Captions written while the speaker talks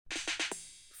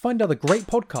Find other great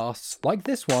podcasts like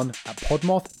this one at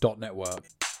podmoth.network.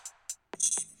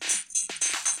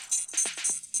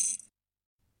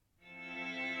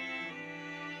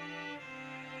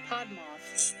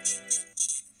 Podmoth.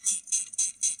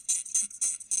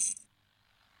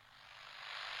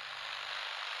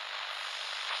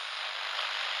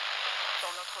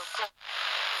 Dans notre au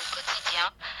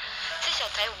quotidien, c'est sur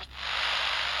Terre.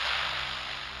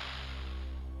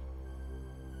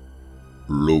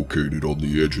 Located on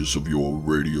the edges of your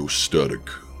radio static,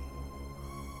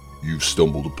 you've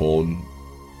stumbled upon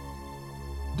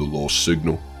The Lost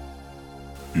Signal,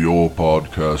 your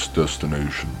podcast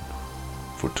destination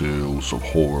for tales of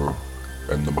horror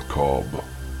and the macabre,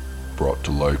 brought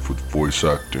to life with voice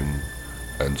acting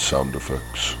and sound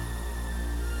effects.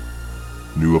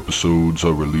 New episodes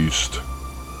are released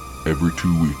every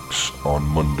 2 weeks on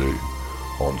Monday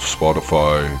on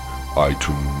Spotify,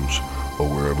 iTunes, or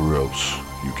wherever else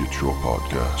you get your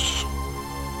podcasts.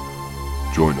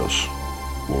 Join us,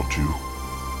 won't you?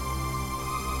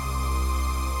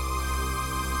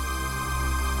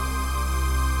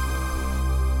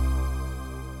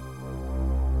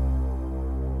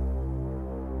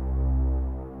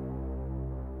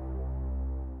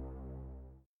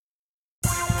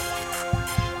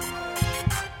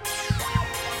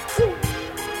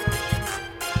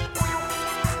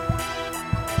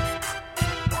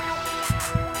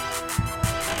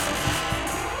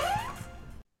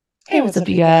 Hey, what's up,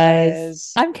 you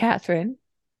guys? I'm Catherine,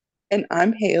 And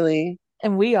I'm Haley.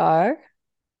 and we are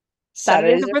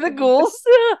Saturdays for the Ghouls.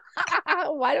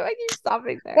 Why do I keep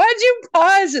stopping there? Why'd you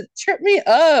pause? It tripped me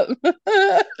up.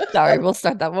 Sorry, we'll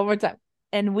start that one more time.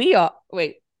 And we are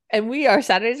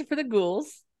Saturdays for the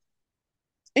Ghouls.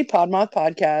 A Podmoth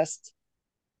podcast.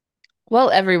 Well,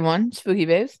 everyone, spooky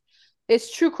babes,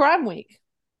 it's True Crime Week.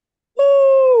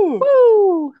 Woo!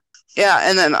 Woo! Yeah,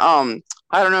 and then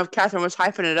I don't know if Catherine was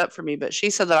hyping it up for me, but she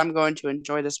said that I'm going to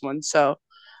enjoy this one. So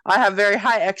I have very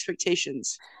high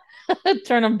expectations.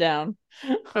 Turn them down.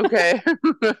 Okay.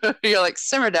 You're like,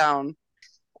 simmer down.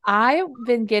 I've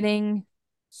been getting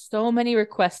so many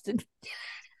requests to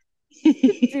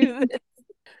do this.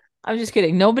 I'm just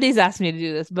kidding. Nobody's asked me to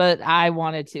do this, but I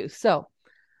wanted to. So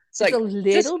it's a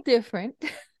little different.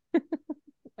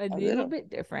 a little bit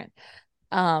different.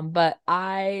 But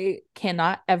I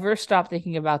cannot ever stop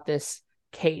thinking about this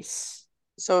case.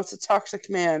 So it's a toxic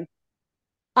man.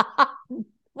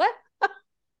 What?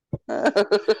 I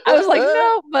was like,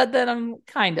 no, but then I'm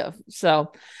kind of.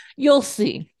 So you'll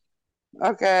see.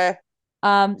 Okay.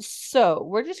 So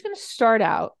we're just gonna start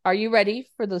out. Are you ready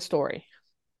for the story?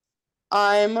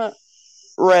 I'm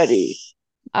ready.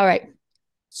 All right.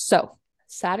 So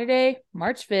Saturday,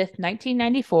 March 5th,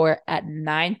 1994 at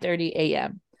 9:30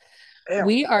 a.m.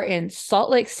 We are in Salt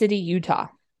Lake City, Utah.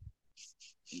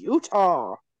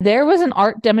 Utah. There was an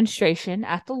art demonstration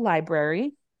at the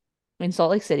library in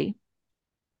Salt Lake City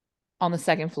on the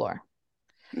second floor.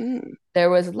 There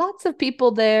was lots of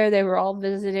people there. They were all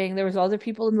visiting. There was other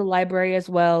people in the library as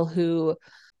well who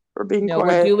were being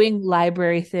were doing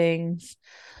library things.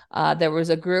 There was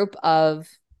a group of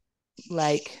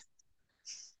like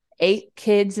 8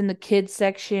 kids in the kids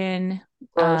section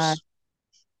for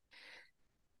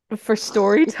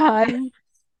story time.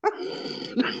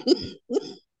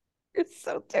 It's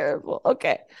so terrible.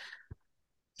 Okay.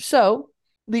 So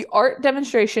the art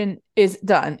demonstration is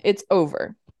done. It's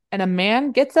over. And a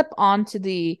man gets up onto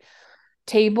the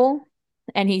table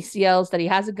and he yells that he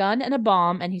has a gun and a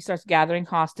bomb, and he starts gathering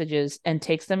hostages and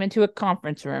takes them into a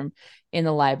conference room in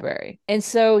the library. And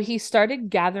so he started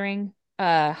gathering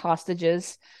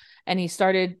hostages, and he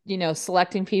started,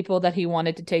 selecting people that he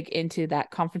wanted to take into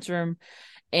that conference room.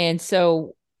 And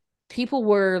so people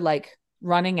were like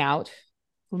running out,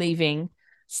 leaving,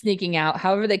 sneaking out,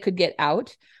 however they could get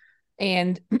out.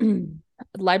 And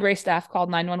library staff called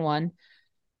 911.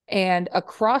 And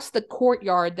across the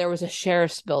courtyard, there was a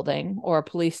sheriff's building or a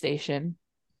police station.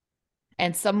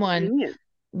 And someone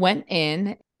went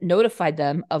in, notified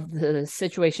them of the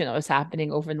situation that was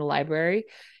happening over in the library.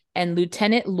 And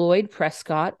Lieutenant Lloyd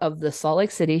Prescott of the Salt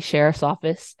Lake City Sheriff's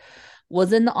Office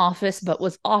was in the office, but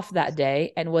was off that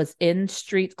day and was in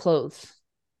street clothes.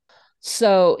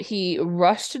 So he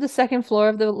rushed to the second floor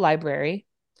of the library,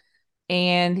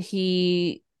 and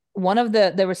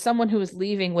there was someone who was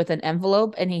leaving with an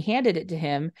envelope, and he handed it to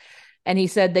him, and he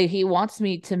said that he wants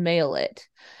me to mail it.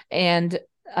 And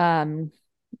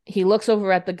he looks over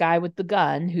at the guy with the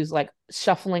gun who's like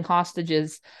shuffling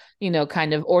hostages,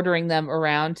 kind of ordering them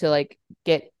around to like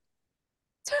get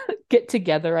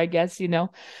together, I guess,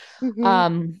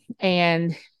 Mm-hmm.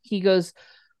 And he goes,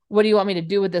 what do you want me to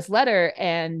do with this letter?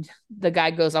 And the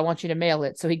guy goes, I want you to mail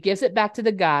it. So he gives it back to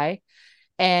the guy,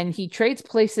 and he trades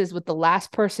places with the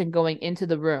last person going into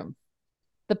the room.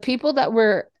 The people that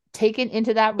were taken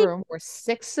into that room were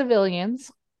 6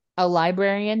 civilians, a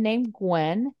librarian named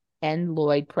Gwen, and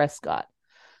Lloyd Prescott,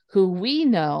 who we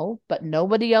know, but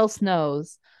nobody else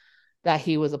knows, that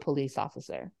he was a police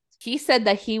officer. He said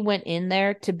that he went in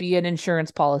there to be an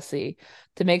insurance policy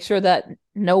to make sure that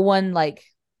no one got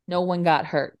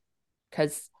hurt,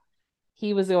 because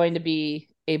he was going to be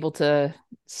able to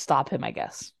stop him, I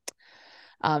guess.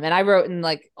 And I wrote in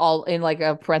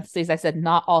a parentheses, I said,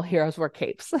 not all heroes wear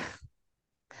capes.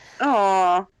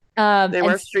 Aw. They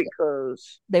wear street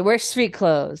clothes. They wear street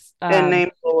clothes. And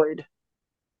named Lloyd.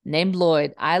 Named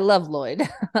Lloyd. I love Lloyd.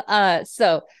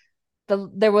 So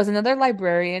there was another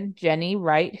librarian, Jenny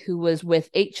Wright, who was with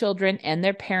 8 children and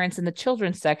their parents in the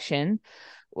children's section,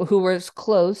 who was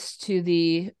close to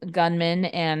the gunman,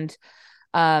 and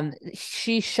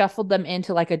she shuffled them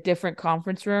into like a different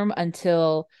conference room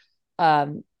until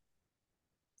Clifford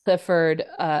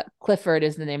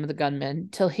is the name of the gunman,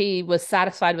 till he was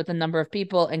satisfied with the number of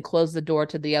people and closed the door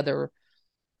to the other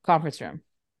conference room.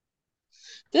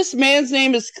 This man's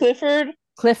name is Clifford?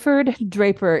 Clifford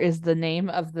Draper is the name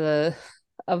of the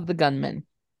gunman.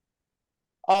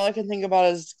 All I can think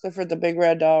about is Clifford the big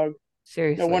red dog.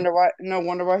 Seriously. No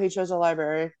wonder why he chose a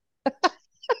library.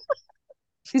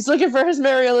 He's looking for his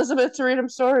Mary Elizabeth to read him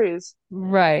stories.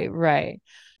 Right.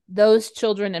 Those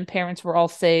children and parents were all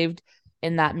saved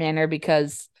in that manner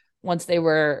because once they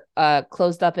were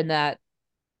closed up in that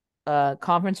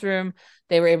conference room,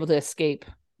 they were able to escape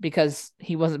because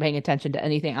he wasn't paying attention to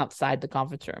anything outside the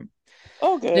conference room.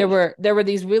 Oh, good. There were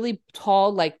these really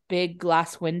tall, like big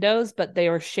glass windows, but they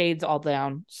were shades all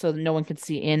down, so no one could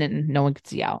see in and no one could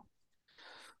see out.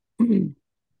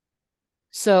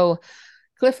 So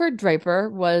Clifford Draper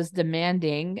was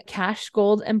demanding cash,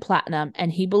 gold, and platinum,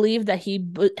 and he believed that he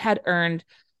had earned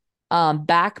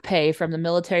back pay from the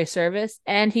military service,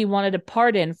 and he wanted a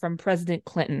pardon from President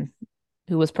Clinton,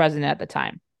 who was president at the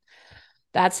time.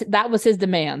 That was his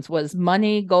demands, was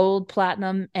money, gold,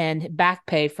 platinum, and back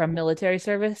pay from military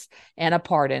service, and a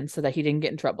pardon so that he didn't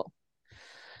get in trouble.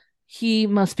 He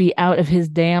must be out of his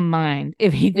damn mind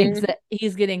if he thinks that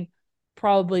he's getting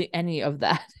probably any of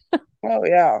that. Oh,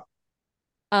 yeah.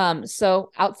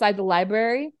 So outside the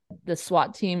library, the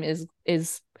SWAT team is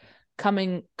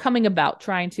coming about,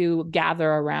 trying to gather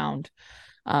around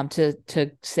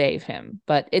to save him.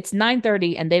 But it's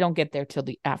 9:30 and they don't get there till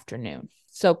the afternoon.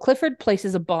 So Clifford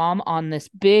places a bomb on this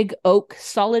big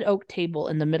solid oak table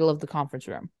in the middle of the conference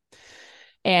room.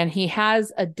 And he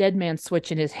has a dead man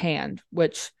switch in his hand,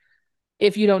 which,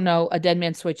 if you don't know, a dead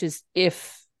man switch is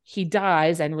if he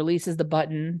dies and releases the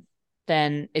button,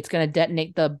 then it's going to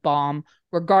detonate the bomb,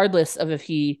 regardless of if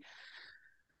he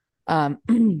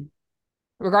wanted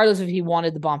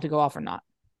the bomb to go off or not.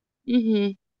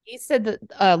 Mm-hmm. He said that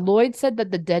Lloyd said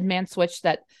that the dead man switch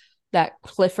that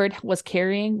Clifford was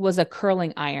carrying was a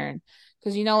curling iron,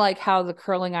 because you know, like how the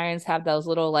curling irons have those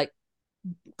little like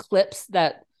clips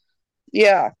that.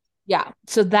 Yeah.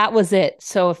 So that was it.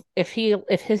 So if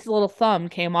his little thumb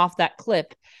came off that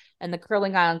clip and the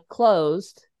curling iron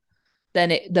closed,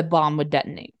 then the bomb would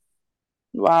detonate.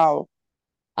 Wow.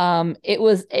 It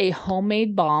was a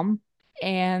homemade bomb,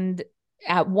 and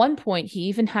at one point he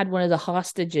even had one of the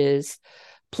hostages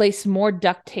place more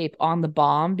duct tape on the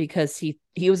bomb because he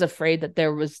was afraid that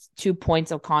there was 2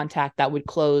 points of contact that would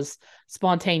close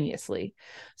spontaneously.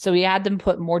 So he had them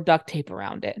put more duct tape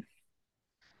around it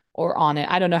or on it.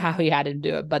 I don't know how he had to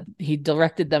do it, but he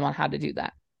directed them on how to do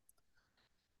that.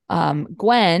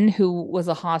 Gwen, who was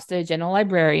a hostage and a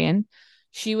librarian,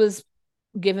 she was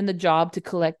given the job to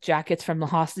collect jackets from the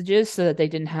hostages so that they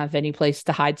didn't have any place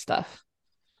to hide stuff.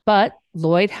 But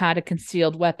Lloyd had a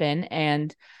concealed weapon,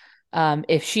 and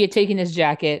if she had taken his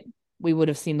jacket, we would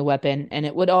have seen the weapon, and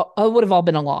it would have all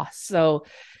been a loss. So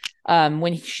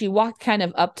when she walked kind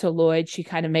of up to Lloyd, she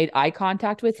kind of made eye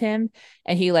contact with him,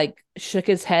 and he like shook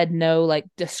his head no, like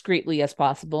discreetly as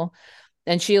possible.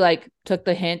 And she like took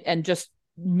the hint and just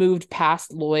moved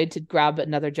past Lloyd to grab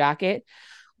another jacket.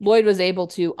 Lloyd was able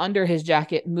to, under his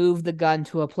jacket, move the gun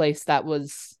to a place that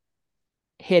was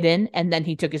hidden, and then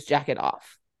he took his jacket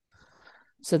off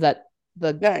so that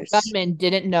the gunman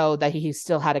didn't know that he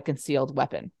still had a concealed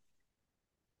weapon.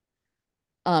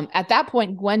 At that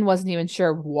point, Gwen wasn't even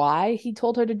sure why he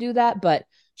told her to do that, but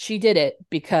she did it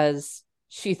because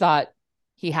she thought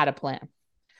he had a plan.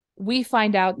 We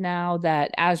find out now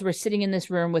that as we're sitting in this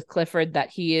room with Clifford, that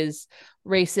he is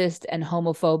racist and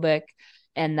homophobic,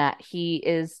 and that he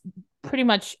is pretty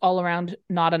much all around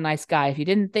not a nice guy. If you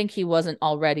didn't think he wasn't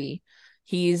already,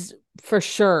 He's for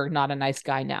sure not a nice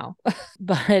guy now.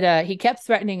 But he kept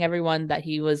threatening everyone that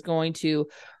he was going to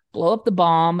blow up the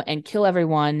bomb and kill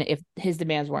everyone if his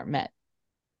demands weren't met.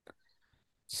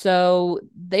 So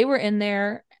they were in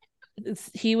there.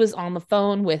 He was on the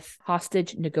phone with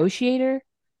hostage negotiator,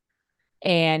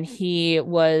 and he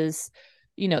was,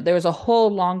 there was a whole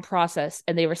long process,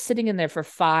 and they were sitting in there for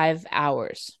 5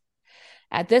 hours.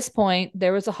 At this point,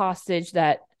 there was a hostage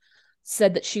that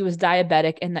said that she was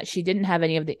diabetic and that she didn't have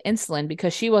any of the insulin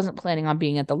because she wasn't planning on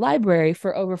being at the library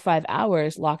for over 5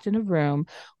 hours locked in a room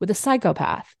with a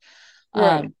psychopath.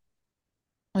 Right.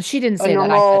 Well, she didn't A say that. I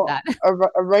normal, said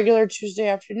that. a regular Tuesday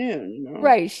afternoon.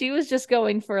 Right. She was just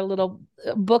going for a little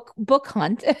book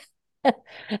hunt.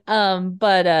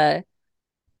 But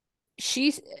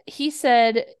he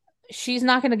said she's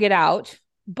not going to get out,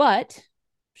 but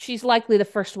she's likely the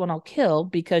first one I'll kill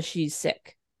because she's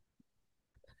sick.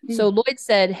 So Lloyd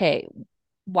said, hey,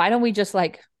 why don't we just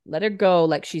like let her go?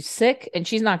 Like she's sick and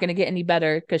she's not going to get any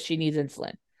better because she needs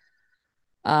insulin.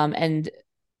 And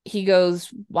he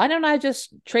goes, why don't I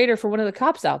just trade her for one of the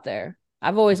cops out there?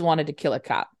 I've always wanted to kill a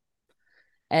cop.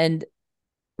 And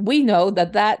we know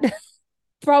that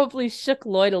probably shook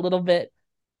Lloyd a little bit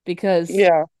because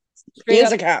yeah, he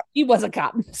is a cop. He was a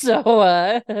cop.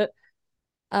 So the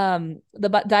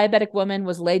diabetic woman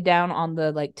was laid down on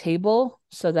the like table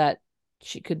so that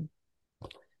she could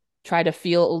try to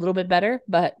feel a little bit better.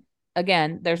 But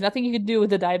again, there's nothing you could do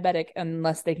with a diabetic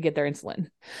unless they can get their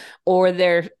insulin or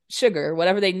their sugar,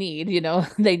 whatever they need.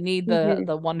 They need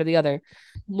the one or the other.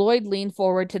 Lloyd leaned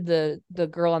forward to the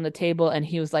girl on the table and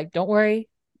he was like, don't worry,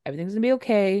 everything's gonna be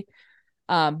okay.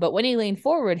 But when he leaned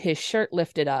forward, his shirt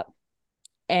lifted up,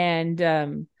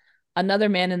 and another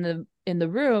man in the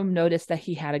room noticed that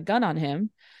he had a gun on him,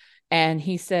 and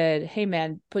he said, hey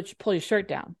man, pull your shirt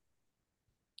down.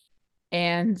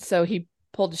 And so he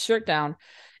pulled his shirt down,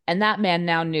 and that man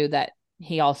now knew that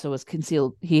he also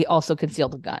concealed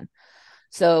a gun.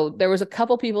 So there was a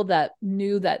couple people that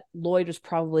knew that Lloyd was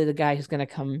probably the guy who's going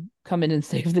to come in and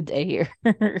save the day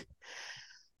here.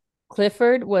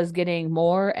 Clifford was getting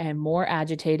more and more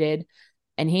agitated,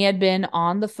 and he had been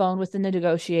on the phone with the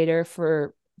negotiator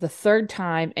for the third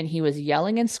time, and he was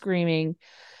yelling and screaming.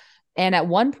 And at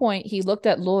one point, he looked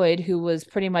at Lloyd, who was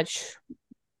pretty much,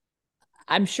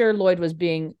 I'm sure Lloyd was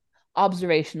being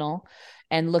observational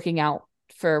and looking out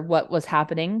for what was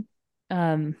happening.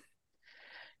 And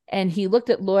he looked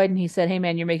at Lloyd and he said, hey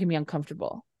man, you're making me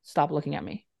uncomfortable. Stop looking at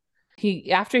me.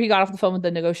 After he got off the phone with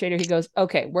the negotiator, he goes,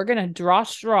 okay, we're going to draw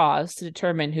straws to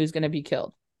determine who's going to be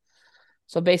killed.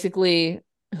 So basically,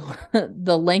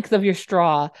 the length of your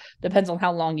straw depends on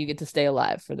how long you get to stay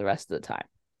alive for the rest of the time.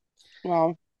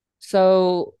 Wow.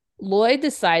 So Lloyd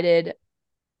decided,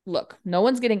 look, no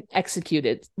one's getting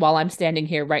executed while I'm standing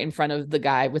here right in front of the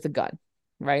guy with a gun,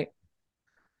 right?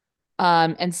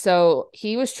 And so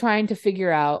he was trying to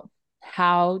figure out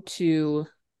how to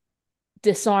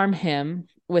disarm him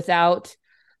without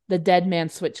the dead man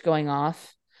switch going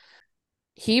off.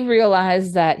 He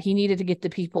realized that he needed to get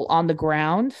the people on the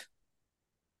ground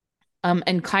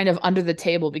and kind of under the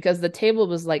table, because the table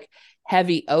was like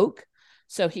heavy oak.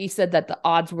 So he said that the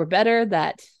odds were better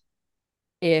that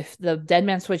if the dead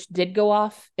man switch did go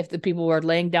off, if the people were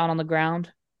laying down on the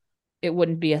ground, it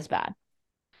wouldn't be as bad.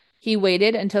 He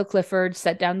waited until Clifford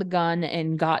set down the gun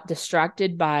and got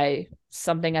distracted by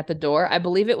something at the door. I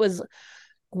believe it was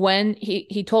Gwen.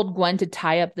 He told Gwen to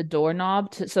tie up the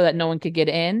doorknob so that no one could get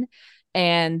in.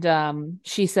 And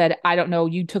she said, I don't know,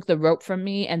 you took the rope from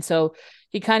me. And so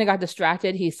he kind of got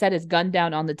distracted. He set his gun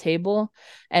down on the table,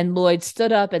 and Lloyd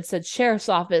stood up and said, sheriff's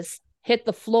office, hit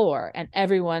the floor. And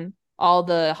everyone, all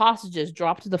the hostages,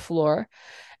 dropped to the floor,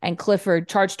 and Clifford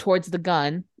charged towards the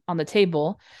gun on the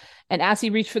table. And as he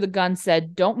reached for the gun,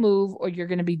 said, don't move or you're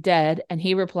going to be dead. And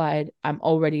he replied, I'm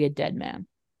already a dead man.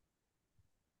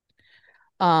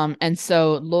 And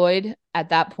so Lloyd at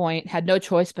that point had no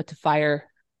choice but to fire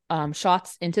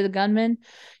shots into the gunman.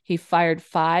 He fired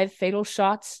 5 fatal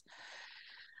shots.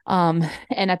 And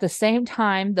at the same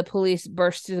time, the police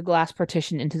burst through the glass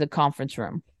partition into the conference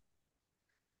room.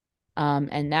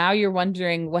 And now you're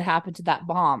wondering what happened to that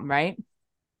bomb, right?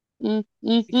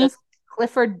 Mm-hmm. Because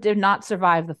Clifford did not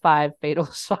survive the 5 fatal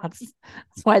shots.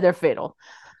 That's why they're fatal.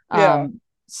 Yeah.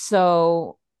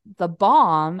 So the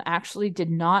bomb actually did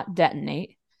not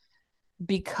detonate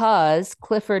because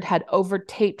Clifford had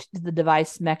over-taped the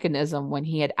device mechanism when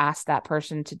he had asked that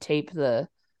person to tape the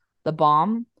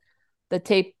bomb. The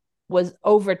tape was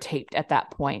over-taped at that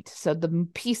point, so the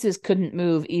pieces couldn't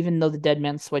move even though the dead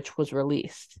man switch was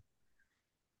released.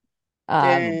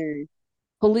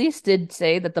 Police did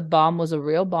say that the bomb was a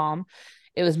real bomb,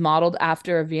 It was modeled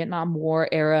after a Vietnam War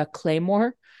era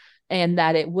claymore, and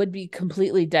that it would be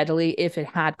completely deadly if it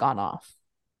had gone off.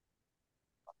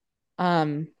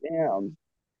 Damn.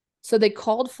 So they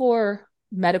called for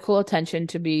medical attention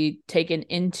to be taken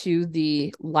into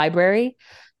the library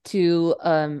to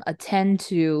attend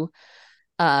to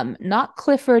not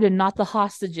Clifford and not the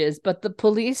hostages, but the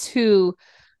police who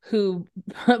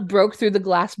broke through the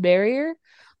glass barrier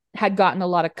had gotten a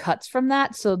lot of cuts from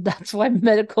that. So that's why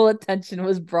medical attention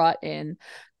was brought in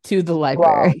to the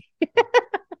library. Wow.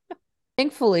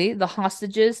 Thankfully, the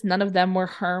hostages, none of them were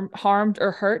harmed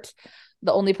or hurt.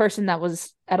 The only person that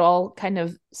was at all kind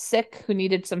of sick who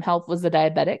needed some help was the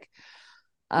diabetic.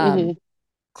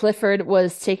 Clifford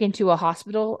was taken to a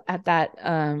hospital at that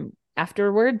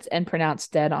afterwards and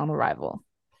pronounced dead on arrival.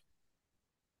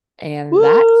 And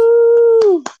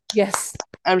Woo! Yes.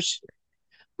 I'm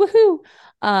woohoo.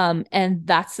 And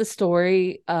that's the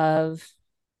story of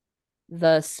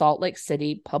the Salt Lake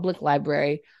City Public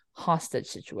Library hostage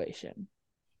situation.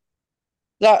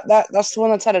 That's the one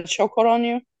that's had a chokehold on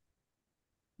you?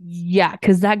 Yeah,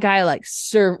 because that guy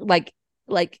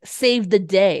saved the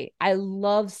day. I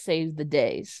love Save the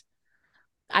Days.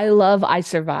 I love I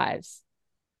Survives.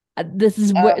 This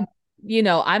is what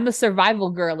I'm a survival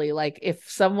girly. Like if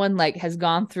someone like has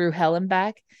gone through hell and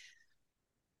back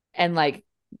and like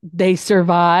they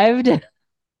survived,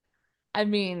 I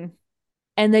mean,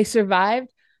 and they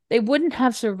survived, they wouldn't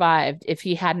have survived if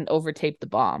he hadn't overtaped the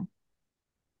bomb.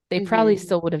 They probably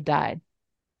still would have died.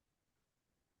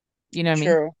 You know what I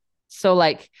mean? So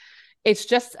like it's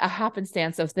just a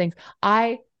happenstance of things.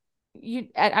 I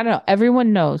don't know.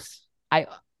 Everyone knows I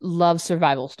love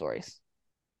survival stories.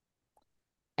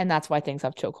 And that's why things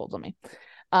have chokeholds on me.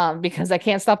 Because I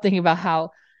can't stop thinking about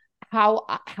how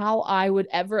I would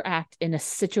ever act in a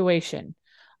situation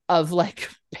of like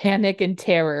panic and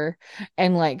terror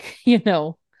and like, I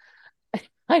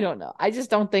don't know. I just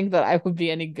don't think that I would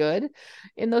be any good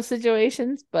in those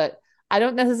situations, but I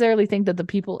don't necessarily think that the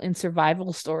people in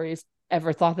survival stories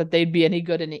ever thought that they'd be any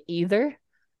good in it either.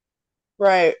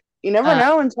 Right. You never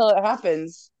know until it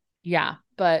happens. Yeah,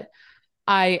 but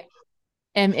I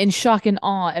am in shock and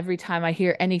awe every time I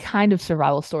hear any kind of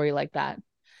survival story like that.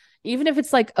 Even if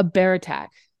it's like a bear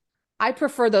attack. I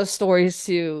prefer those stories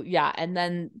to, and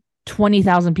then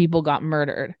 20,000 people got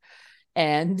murdered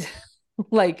and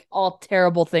like all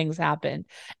terrible things happen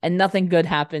and nothing good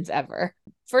happens ever.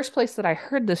 First place that I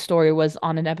heard this story was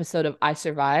on an episode of I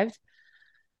Survived,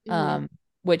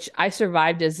 which I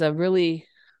Survived is a really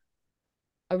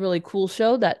cool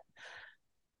show that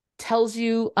tells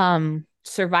you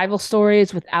survival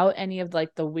stories without any of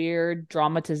like the weird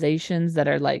dramatizations that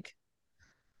are like,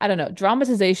 I don't know,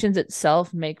 dramatizations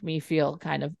itself make me feel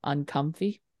kind of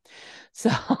uncomfy.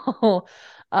 So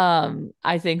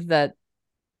I think that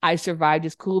I Survived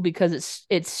is cool because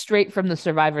it's straight from the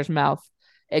survivor's mouth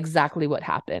exactly what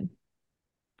happened.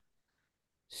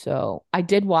 So I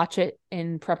did watch it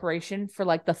in preparation for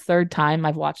like the third time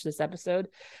I've watched this episode.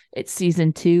 It's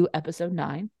season 2, episode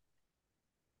 9.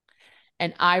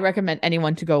 And I recommend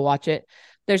anyone to go watch it.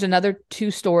 There's another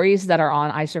 2 stories that are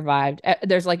on I Survived.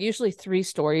 There's like usually 3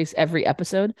 stories every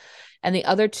episode. And the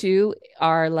other 2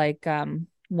 are like,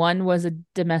 one was a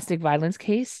domestic violence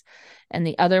case. And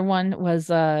the other one was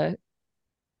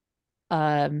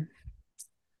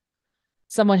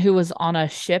someone who was on a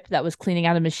ship that was cleaning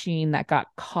out a machine that got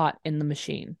caught in the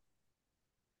machine.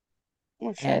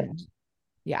 Okay. And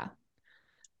yeah.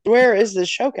 Where is this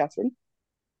show, Catherine?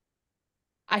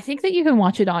 I think that you can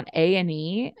watch it on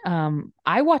A&E.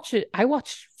 I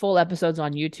watch full episodes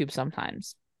on YouTube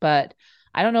sometimes, but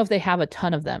I don't know if they have a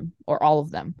ton of them or all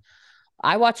of them.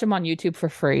 I watch them on YouTube for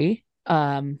free.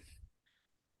 But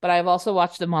I've also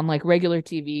watched them on like regular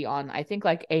TV on I think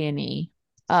like A&E.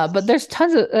 But there's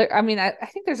tons of I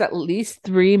think there's at least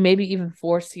 3, maybe even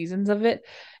 4 seasons of it.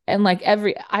 And like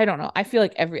I don't know, I feel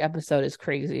like every episode is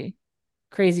crazy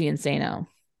insano.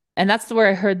 And that's where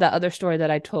I heard that other story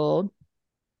that I told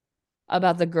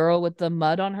about the girl with the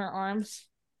mud on her arms,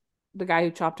 the guy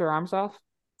who chopped her arms off.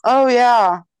 Oh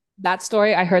yeah. That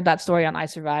story, I heard that story on I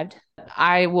Survived.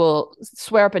 I will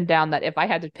swear up and down that if I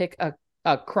had to pick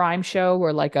a crime show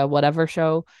or like a whatever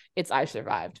show, it's I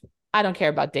Survived. I don't care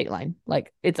about Dateline.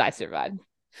 Like it's I Survived.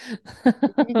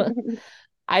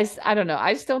 I don't know.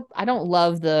 I don't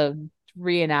love the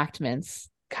reenactments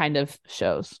kind of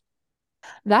shows.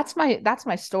 That's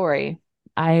my story.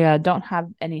 I don't have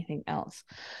anything else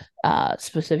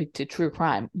specific to true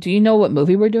crime. Do you know what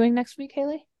movie we're doing next week,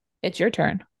 Haley? It's your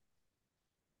turn.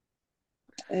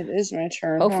 It is my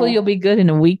turn. Hopefully you'll be good in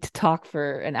a week to talk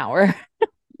for an hour.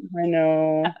 I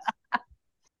know.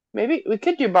 Maybe we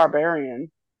could do Barbarian.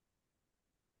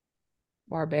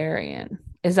 Barbarian.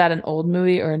 Is that an old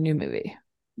movie or a new movie?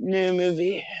 New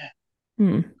movie.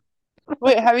 Hmm.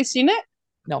 Wait, have you seen it?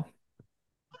 No.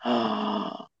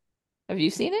 Have you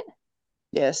seen it?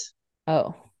 Yes.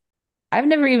 Oh, I've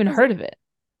never even Is it heard of it.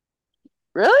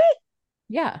 really?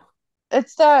 Yeah.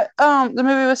 It's that the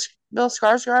movie with Bill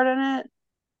Skarsgård in it,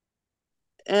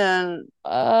 and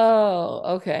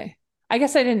Oh, okay. I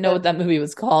guess I didn't know what and that movie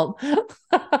was called.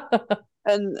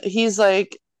 and he's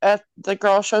like at the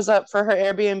girl shows up for her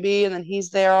Airbnb, and then he's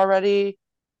there already.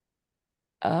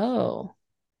 Oh,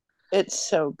 It's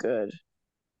so good.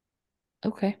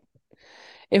 okay.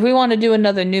 If we want to do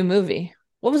another new movie,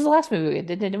 what was the last movie we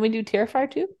did? Didn't we do Terrifier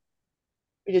 2?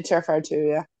 We did Terrifier too,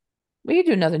 yeah. We could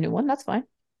do another new one. That's fine.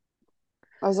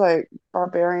 I was like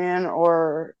Barbarian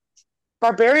or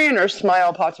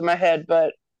Smile popped in my head,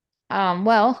 but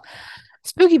Well,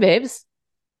 Spooky Babes,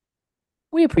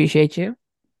 we appreciate you.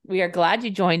 We are glad you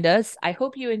joined us. I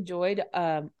hope you enjoyed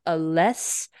a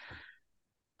less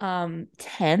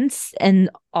tense and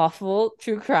awful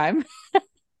true crime,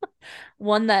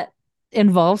 one that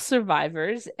involves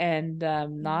survivors and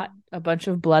not a bunch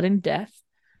of blood and death.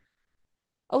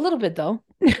 A little bit though.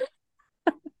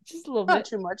 Just a little not bit.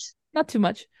 too much. Not too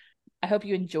much. I hope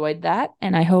you enjoyed that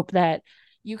and I hope that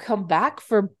you come back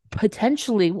for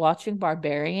potentially watching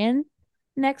Barbarian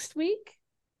next week.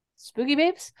 Spooky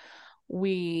Babes,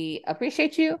 we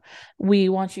appreciate you. We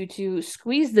want you to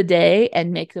squeeze the day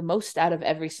and make the most out of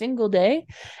every single day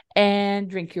and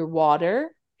drink your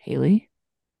water. Haley.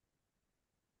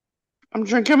 I'm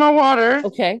drinking my water.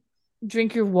 Okay.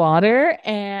 Drink your water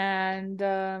and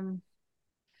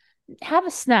have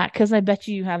a snack because I bet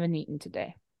you haven't eaten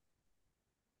today.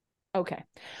 Okay.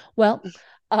 Well,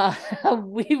 uh,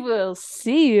 we will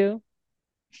see you.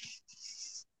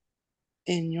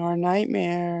 In your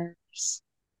nightmares.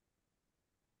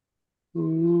 Ooh.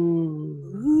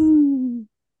 Ooh.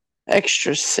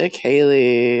 Extra sick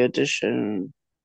Haley edition.